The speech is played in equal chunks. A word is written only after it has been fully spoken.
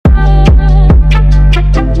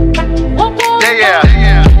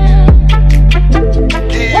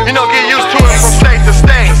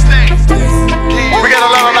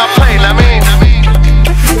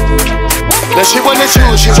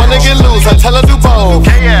attitude, she wanna get loose, I tell her do both.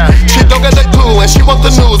 She don't get the clue and she want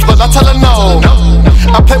the news, but I tell her no.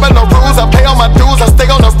 I play by no rules, I pay all my dues, I stay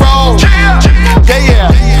on the road.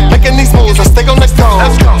 Yeah, making these moves, I stay on the go.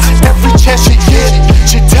 Every chance she get,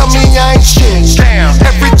 she tell me I ain't shit.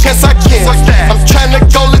 Every chance I get, I'm trying to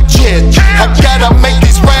go legit. I gotta make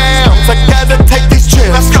these rounds, I gotta take these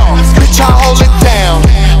trips. Bitch, I hold it down,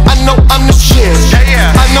 I know I'm the shit.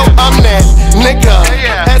 I know I'm that nigga,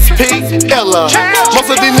 SP Ella. Most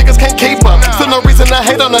of these niggas can't keep up, still no reason I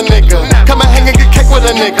hate on a nigga. Come and hang and get cake with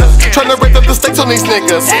a nigga, tryna raise up the stakes on these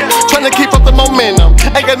niggas, tryna keep up the momentum.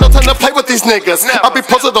 Ain't got no time to play with these niggas. I be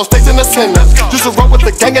posted on stage in the center, used to roll with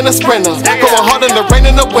the gang and the sprinter, going hard in the rain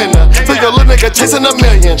in the winter, till your little nigga chasing a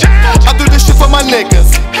million. I do this shit for my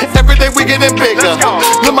niggas, every day we getting bigger.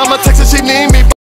 Lil' mama textin', she need me.